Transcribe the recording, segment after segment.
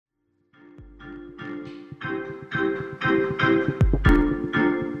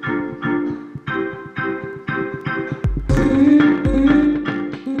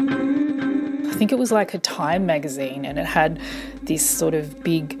think it was like a Time magazine, and it had this sort of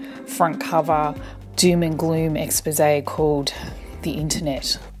big front cover doom and gloom expose called The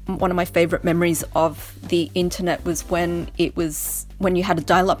Internet. One of my favourite memories of the internet was when you had a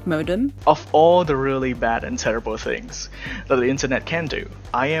dial-up modem. Of all the really bad and terrible things that the internet can do,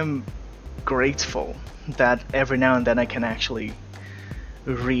 I am grateful that every now and then I can actually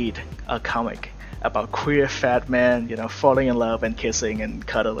read a comic about queer fat men, falling in love and kissing and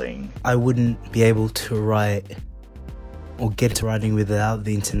cuddling. I wouldn't be able to write or get to writing without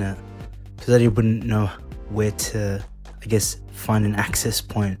the internet, because I wouldn't know where to, find an access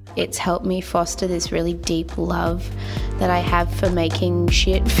point. It's helped me foster this really deep love that I have for making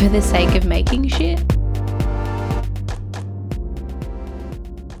shit for the sake of making shit.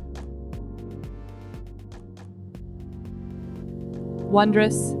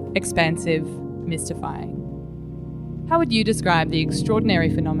 Wondrous, expansive, mystifying. How would you describe the extraordinary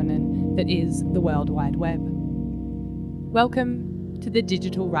phenomenon that is the World Wide Web? Welcome to the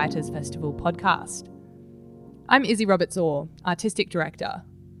Digital Writers Festival podcast. I'm Izzy Roberts-Orr, Artistic Director.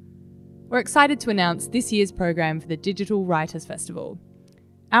 We're excited to announce this year's program for the Digital Writers Festival,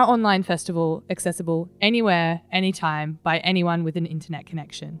 our online festival accessible anywhere, anytime, by anyone with an internet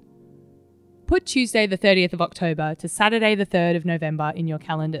connection. Put Tuesday the 30th of October to Saturday the 3rd of November in your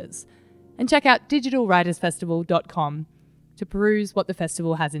calendars, and check out digitalwritersfestival.com to peruse what the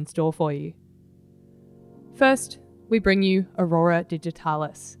festival has in store for you. First, we bring you Aurora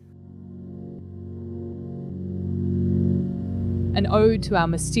Digitalis, an ode to our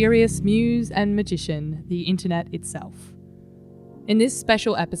mysterious muse and magician, the internet itself. In this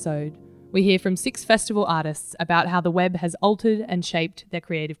special episode, we hear from 6 festival artists about how the web has altered and shaped their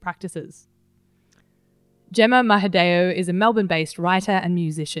creative practices. Gemma Mahadeo is a Melbourne-based writer and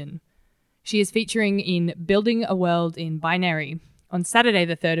musician. She is featuring in Building a World in Binary on Saturday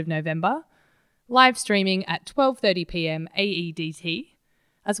the 3rd of November, live streaming at 12:30 p.m. AEDT,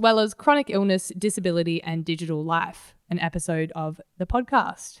 as well as Chronic Illness, Disability and Digital Life, an episode of the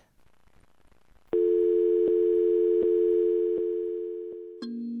podcast.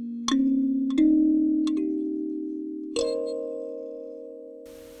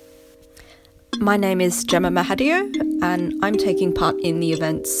 My name is Gemma Mahadeo, and I'm taking part in the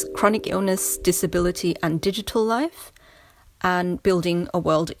events Chronic Illness, Disability and Digital Life and Building a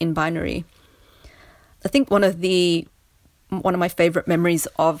World in Binary. I think one of my favourite memories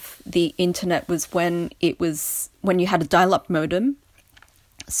of the internet was when you had a dial-up modem.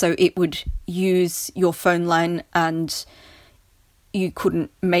 So it would use your phone line and you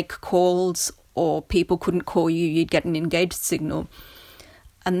couldn't make calls or people couldn't call you, you'd get an engaged signal.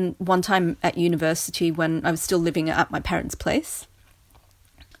 And one time at university, when I was still living at my parents' place,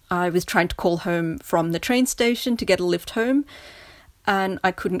 I was trying to call home from the train station to get a lift home, and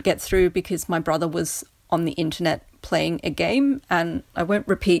I couldn't get through because my brother was on the internet playing a game. And I won't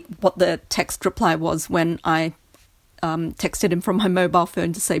repeat what the text reply was when I texted him from my mobile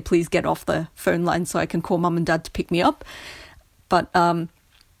phone to say, please get off the phone line so I can call mum and dad to pick me up. But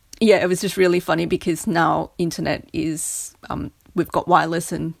it was just really funny because now internet is... we've got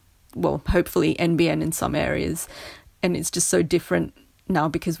wireless and, well, hopefully NBN in some areas. And it's just so different now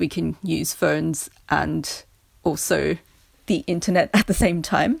because we can use phones and also the internet at the same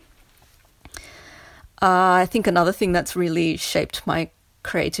time. I think another thing that's really shaped my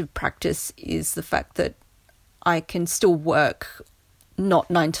creative practice is the fact that I can still work not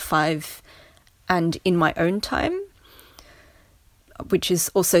 9 to 5 and in my own time, which is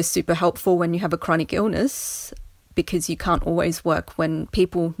also super helpful when you have a chronic illness, because you can't always work when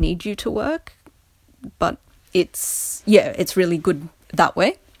people need you to work, but it's really good that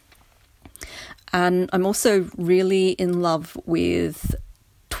way. And I'm also really in love with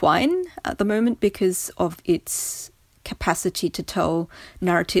Twine at the moment because of its capacity to tell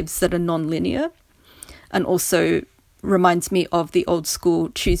narratives that are non-linear, and also reminds me of the old school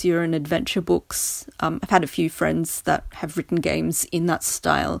choose your own adventure books. I've had a few friends that have written games in that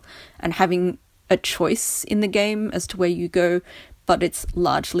style, and having a choice in the game as to where you go, but it's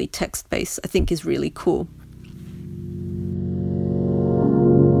largely text-based, I think is really cool.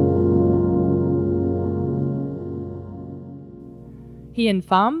 Hien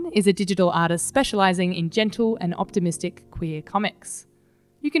Pham is a digital artist specialising in gentle and optimistic queer comics.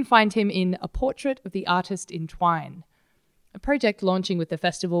 You can find him in A Portrait of the Artist in Twine, a project launching with the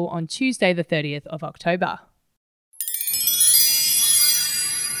festival on Tuesday the 30th of October.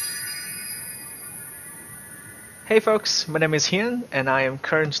 Hey folks, my name is Hien, and I am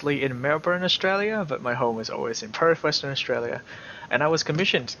currently in Melbourne, Australia, but my home is always in Perth, Western Australia. And I was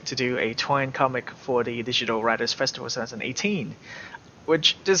commissioned to do a Twine comic for the Digital Writers Festival 2018.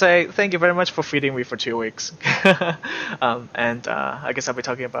 which to say thank you very much for feeding me for 2 weeks. And I guess I'll be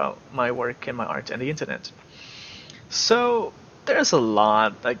talking about my work and my art and the internet. So there's a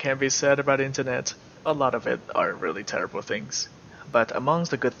lot that can be said about the internet. A lot of it are really terrible things. But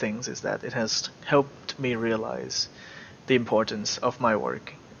amongst the good things is that it has helped me realize the importance of my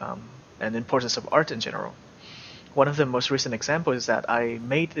work, and the importance of art in general. One of the most recent examples is that I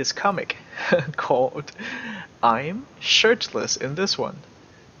made this comic called I'm Shirtless in this one.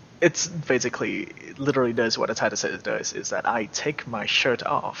 It's basically, literally does what the title says it does, is that I take my shirt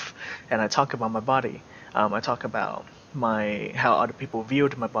off and I talk about my body. I talk about how other people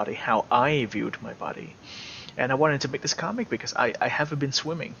viewed my body, how I viewed my body. And I wanted to make this comic because I haven't been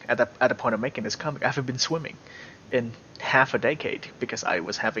swimming at the point of making this comic. I haven't been swimming in half a decade because I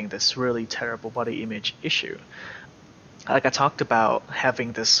was having this really terrible body image issue. Like I talked about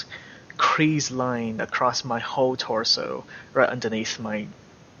having this crease line across my whole torso, right underneath my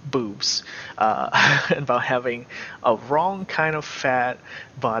boobs, about having a wrong kind of fat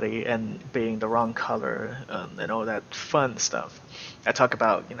body and being the wrong color, and all that fun stuff. I talk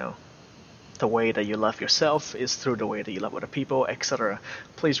about, the way that you love yourself is through the way that you love other people, etc.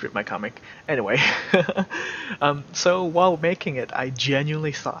 Please read my comic. Anyway, so while making it, I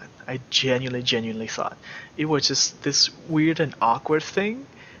genuinely thought it was just this weird and awkward thing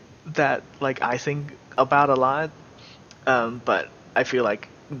that I think about a lot, but I feel like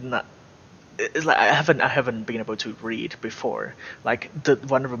not. It's like I haven't been able to read before.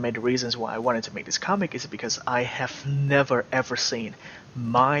 One of the main reasons why I wanted to make this comic is because I have never ever seen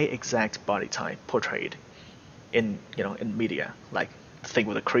my exact body type portrayed in media, like the thing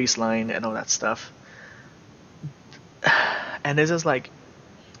with the crease line and all that stuff. And it's just I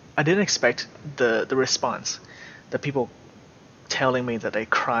didn't expect the response, the people telling me that they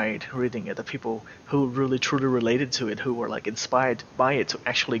cried reading it, the people who really truly related to it, who were inspired by it to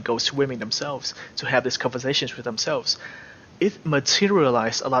actually go swimming themselves, to have these conversations with themselves. It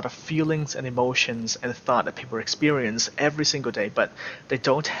materialized a lot of feelings and emotions and thought that people experience every single day, but they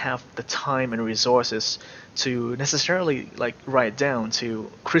don't have the time and resources to necessarily write down,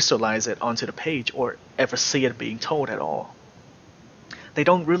 to crystallize it onto the page, or ever see it being told at all. They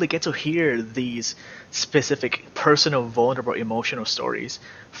don't really get to hear these specific personal, vulnerable, emotional stories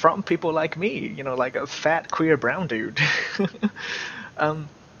from people like me, like a fat, queer, brown dude.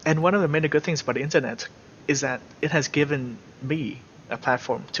 And one of the many good things about the internet is that it has given me a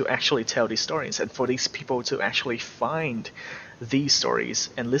platform to actually tell these stories and for these people to actually find these stories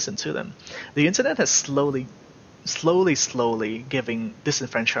and listen to them. The internet has slowly giving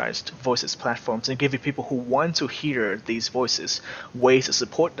disenfranchised voices platforms and giving people who want to hear these voices ways to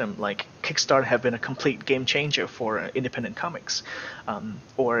support them. Like Kickstarter have been a complete game changer for independent comics,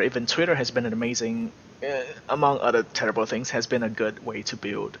 or even Twitter has been an amazing, among other terrible things, has been a good way to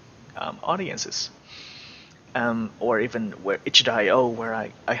build audiences. Or even where itch.io, where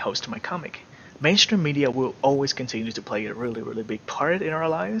I host my comic. Mainstream media will always continue to play a really, really big part in our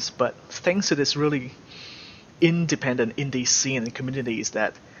lives, but thanks to this really independent indie scene and communities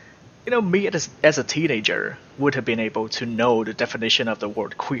that, me as a teenager would have been able to know the definition of the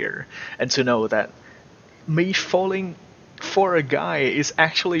word queer, and to know that me falling for a guy is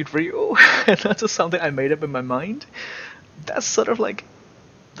actually real and not just something I made up in my mind. That's sort of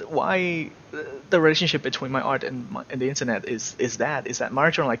why the relationship between my art and the internet is that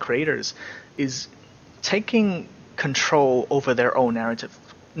marginalized creators is taking control over their own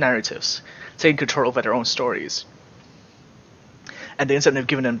narratives, taking control over their own stories, and the internet have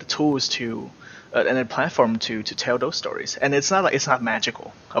given them the tools to and a platform to tell those stories. And it's not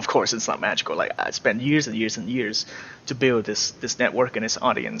magical. Of course, it's not magical. I spent years and years and years to build this network and this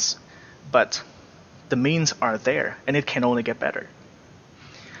audience, but the means are there, and it can only get better.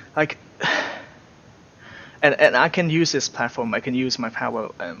 And I can use this platform, I can use my power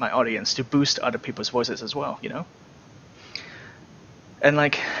and my audience to boost other people's voices as well, And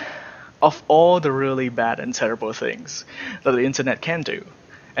of all the really bad and terrible things that the internet can do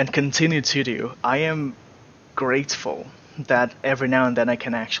and continue to do, I am grateful that every now and then I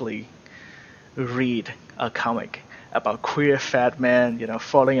can actually read a comic about queer fat men,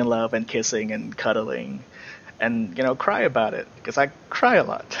 falling in love and kissing and cuddling, and cry about it, because I cry a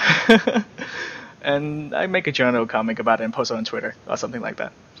lot. And I make a journal comic about it and post it on Twitter or something like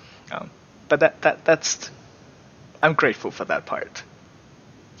that. But that's I'm grateful for that part.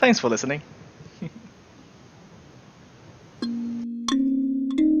 Thanks for listening.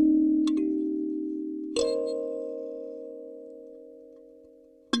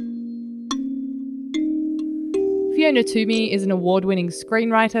 Fiona Toomey is an award-winning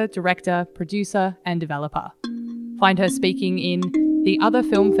screenwriter, director, producer, and developer. Find her speaking in the Other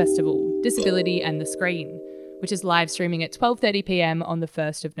Film Festival, Disability and the Screen, which is live streaming at 12:30 p.m. on the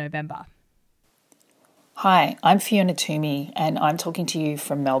 1st of November. Hi, I'm Fiona Toomey and I'm talking to you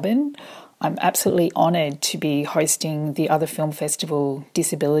from Melbourne. I'm absolutely honoured to be hosting the Other Film Festival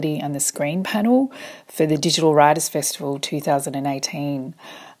Disability and the Screen panel for the Digital Writers Festival 2018.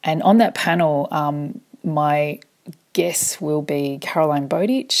 And on that panel, my guests will be Caroline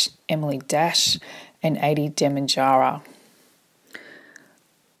Bowditch, Emily Dash and Adi Demanjara.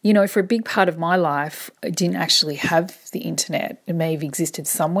 You know, for a big part of my life, I didn't actually have the internet. It may have existed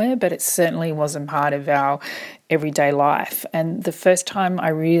somewhere, but it certainly wasn't part of our everyday life. And the first time I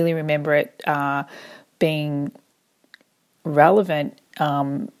really remember it being relevant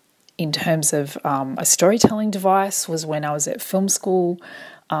in terms of a storytelling device was when I was at film school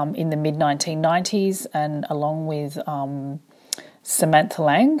in the mid-1990s, and along with Samantha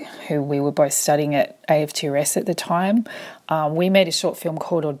Lang, who we were both studying at AFTRS at the time, we made a short film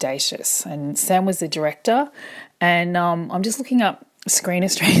called Audacious, and Sam was the director. And I'm just looking up Screen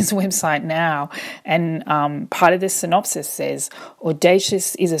Australia's website now, and part of the synopsis says,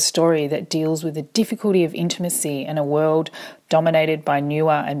 Audacious is a story that deals with the difficulty of intimacy in a world dominated by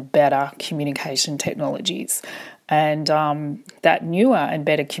newer and better communication technologies. And that newer and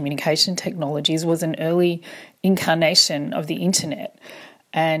better communication technologies was an early incarnation of the internet.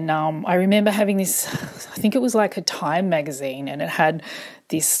 And I remember having this, I think it was like a Time magazine, and it had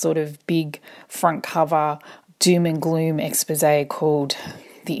this sort of big front cover doom and gloom expose called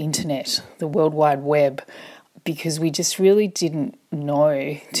The Internet, the World Wide Web, because we just really didn't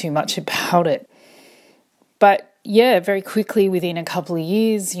know too much about it. But yeah, very quickly within a couple of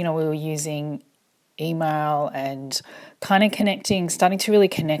years, you know, we were using email and kind of starting to really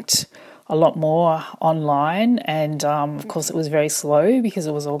connect a lot more online. And of course it was very slow because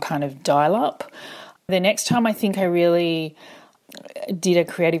it was all kind of dial up. The next time I think I really did a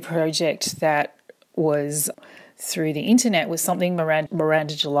creative project that was through the internet was something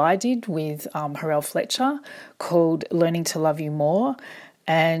Miranda July did with Harrell Fletcher called Learning to Love You More.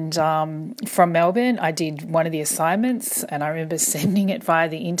 And from Melbourne, I did one of the assignments, and I remember sending it via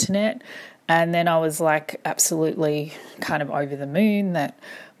the internet. And then I was like absolutely kind of over the moon that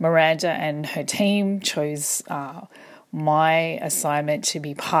Miranda and her team chose my assignment to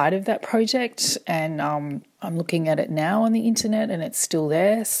be part of that project. And I'm looking at it now on the internet and it's still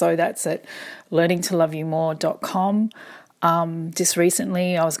there. So that's at learningtoloveyouMore.com. Just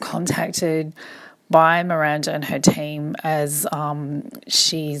recently I was contacted by Miranda and her team as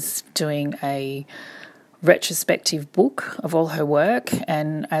she's doing a retrospective book of all her work,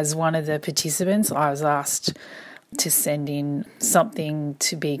 and as one of the participants I was asked to send in something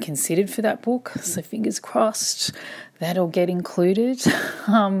to be considered for that book, so fingers crossed that'll get included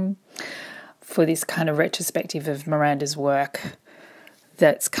for this kind of retrospective of Miranda's work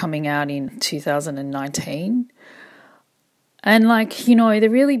that's coming out in 2019. And like, you know,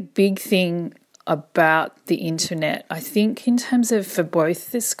 the really big thing about the internet, I think in terms of for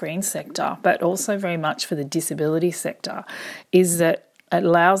both the screen sector but also very much for the disability sector, is that it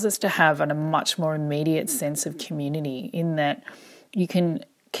allows us to have a much more immediate sense of community, in that you can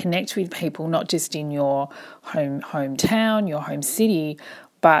connect with people not just in your hometown, your home city,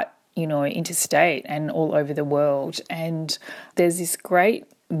 but, you know, interstate and all over the world. And there's this great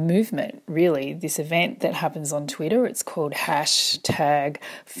movement, really, this event that happens on Twitter. It's called #FilmDis,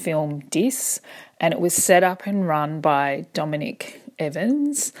 and it was set up and run by Dominic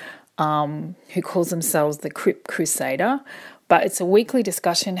Evans, who calls themselves the Crip Crusader. But it's a weekly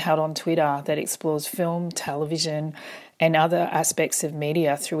discussion held on Twitter that explores film, television, and other aspects of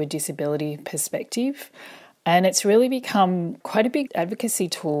media through a disability perspective. And it's really become quite a big advocacy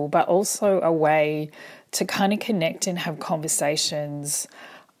tool, but also a way to kind of connect and have conversations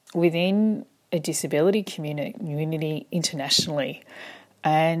within a disability community internationally.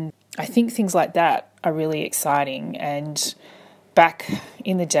 And I think things like that are really exciting. And back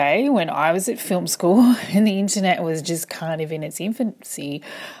in the day when I was at film school and the internet was just kind of in its infancy,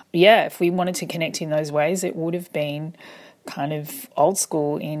 yeah, if we wanted to connect in those ways, it would have been kind of old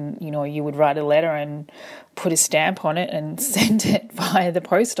school in, you know, you would write a letter and put a stamp on it and send it via the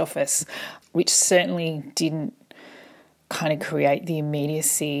post office, which certainly didn't kind of create the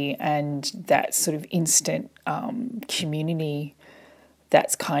immediacy and that sort of instant community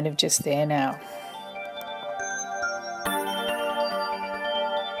that's kind of just there now.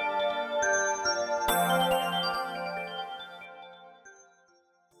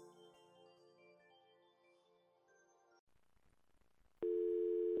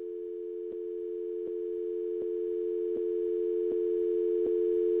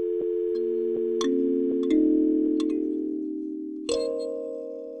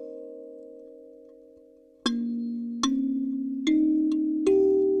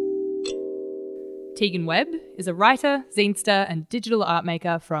 Tegan Webb is a writer, zinester, and digital art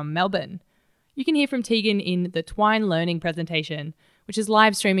maker from Melbourne. You can hear from Tegan in the Twine Learning presentation, which is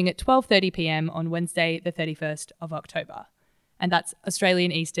live streaming at 12:30 p.m. on Wednesday, the 31st of October. And that's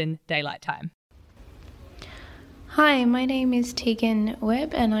Australian Eastern Daylight Time. Hi, my name is Tegan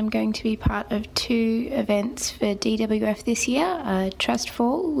Webb and I'm going to be part of 2 events for DWF this year, Trust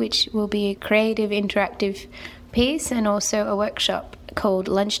Fall, which will be a creative interactive piece, and also a workshop called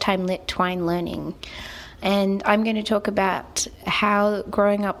Lunchtime Lit Twine Learning. And I'm going to talk about how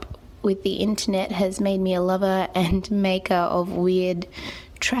growing up with the internet has made me a lover and maker of weird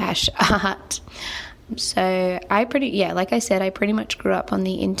trash art. So like I said, I pretty much grew up on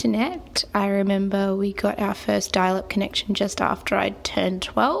the internet. I remember we got our first dial-up connection just after I'd turned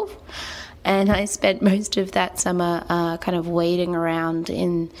 12, and I spent most of that summer kind of wading around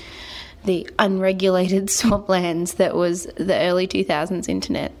in the unregulated swamplands that was the early 2000s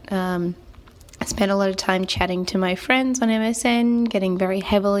internet. I spent a lot of time chatting to my friends on MSN, getting very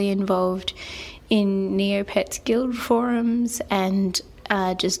heavily involved in Neopets Guild forums, and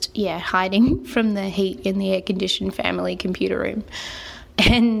hiding from the heat in the air-conditioned family computer room.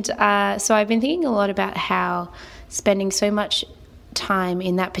 And so I've been thinking a lot about how spending so much time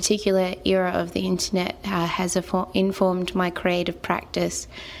in that particular era of the internet has informed my creative practice.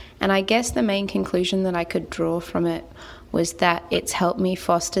 And I guess the main conclusion that I could draw from it was that it's helped me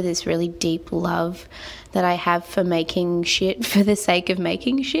foster this really deep love that I have for making shit for the sake of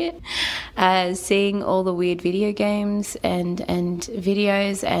making shit. Seeing all the weird video games and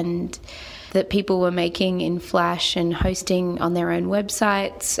videos and that people were making in Flash and hosting on their own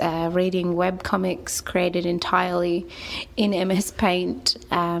websites, reading webcomics created entirely in MS Paint,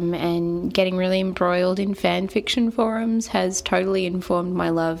 and getting really embroiled in fan fiction forums has totally informed my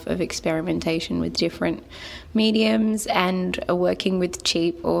love of experimentation with different mediums and working with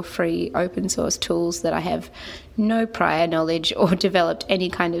cheap or free open source tools that I have no prior knowledge or developed any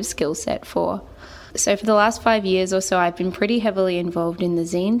kind of skill set for. So for the last 5 years or so, I've been pretty heavily involved in the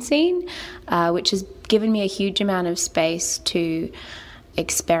zine scene, which has given me a huge amount of space to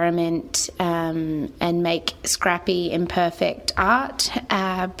experiment and make scrappy, imperfect art.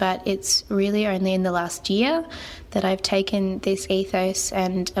 But it's really only in the last year that I've taken this ethos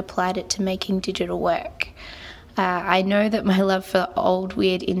and applied it to making digital work. I know that my love for old,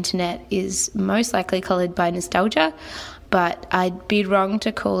 weird internet is most likely coloured by nostalgia, but I'd be wrong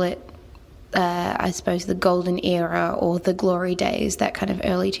to call it I suppose the golden era or the glory days, that kind of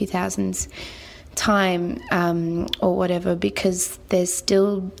early 2000s time or whatever, because there's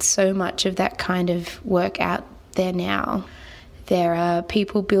still so much of that kind of work out there now. There are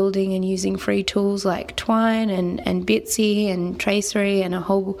people building and using free tools like Twine and Bitsy and Tracery and a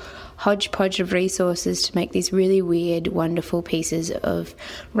whole hodgepodge of resources to make these really weird, wonderful pieces of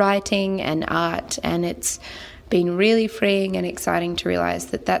writing and art, and it's been really freeing and exciting to realise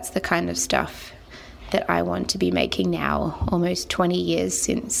that that's the kind of stuff that I want to be making now, almost 20 years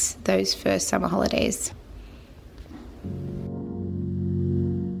since those first summer holidays.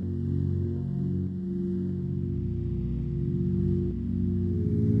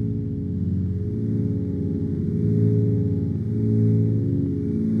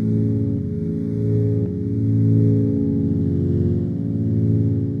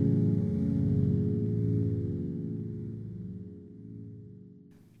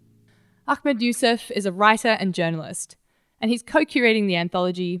 Ahmed Youssef is a writer and journalist, and he's co-curating the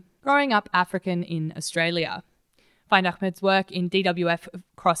anthology Growing Up African in Australia. Find Ahmed's work in DWF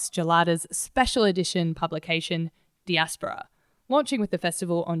Cross Gelada's special edition publication, Diaspora, launching with the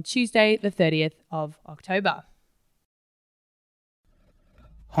festival on Tuesday, the 30th of October.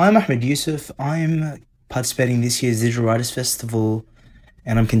 Hi, I'm Ahmed Youssef. I'm participating in this year's Digital Writers Festival,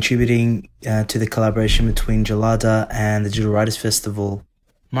 and I'm contributing to the collaboration between Gelada and the Digital Writers Festival.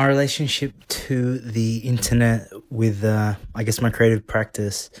 My relationship to the internet with, my creative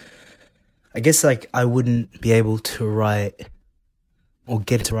practice, I wouldn't be able to write or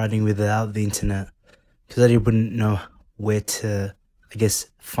get to writing without the internet, because I wouldn't know where to,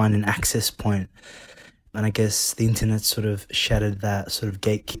 find an access point. And I guess the internet sort of shattered that sort of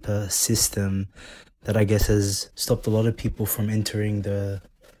gatekeeper system that has stopped a lot of people from entering the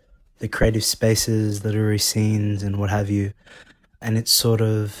creative spaces, literary scenes and what have you. And it sort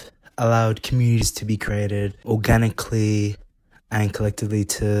of allowed communities to be created organically and collectively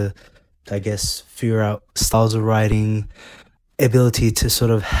to, figure out styles of writing, ability to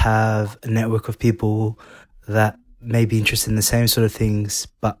sort of have a network of people that may be interested in the same sort of things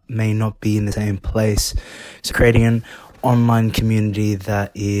but may not be in the same place. So creating an online community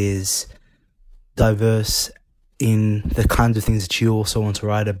that is diverse in the kinds of things that you also want to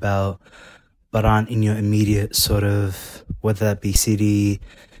write about, but aren't in your immediate sort of, whether that be city,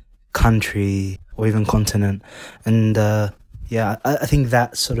 country, or even continent. And I think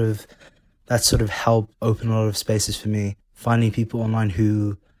that sort of helped open a lot of spaces for me. Finding people online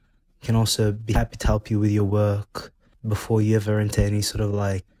who can also be happy to help you with your work before you ever enter any sort of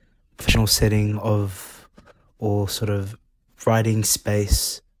like professional setting or sort of writing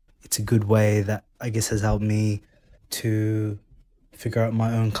space. It's a good way that I guess has helped me to figure out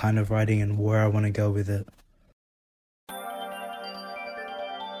my own kind of writing and where I want to go with it.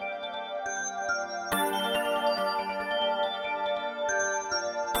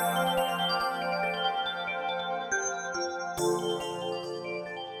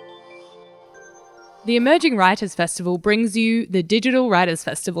 The Emerging Writers Festival brings you the Digital Writers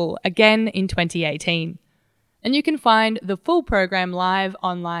Festival again in 2018. And you can find the full program live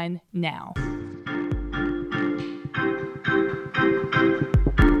online now.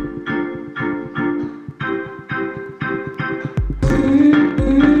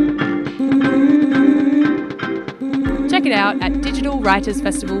 Check it out at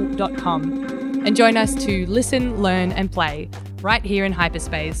digitalwritersfestival.com and join us to listen, learn and play right here in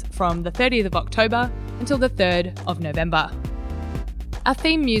Hyperspace from the 30th of October until the 3rd of November. Our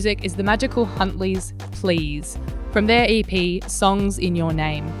theme music is the magical Huntleys Please from their EP Songs in Your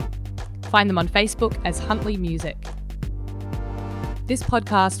Name. Find them on Facebook as Huntley Music. This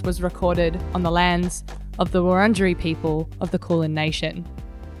podcast was recorded on the lands of the Wurundjeri people of the Kulin Nation.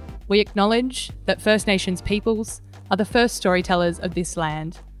 We acknowledge that First Nations peoples are the first storytellers of this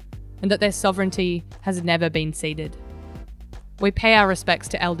land and that their sovereignty has never been ceded. We pay our respects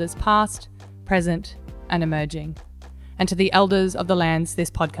to elders past, present and emerging, and to the elders of the lands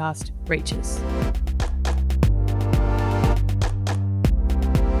this podcast reaches.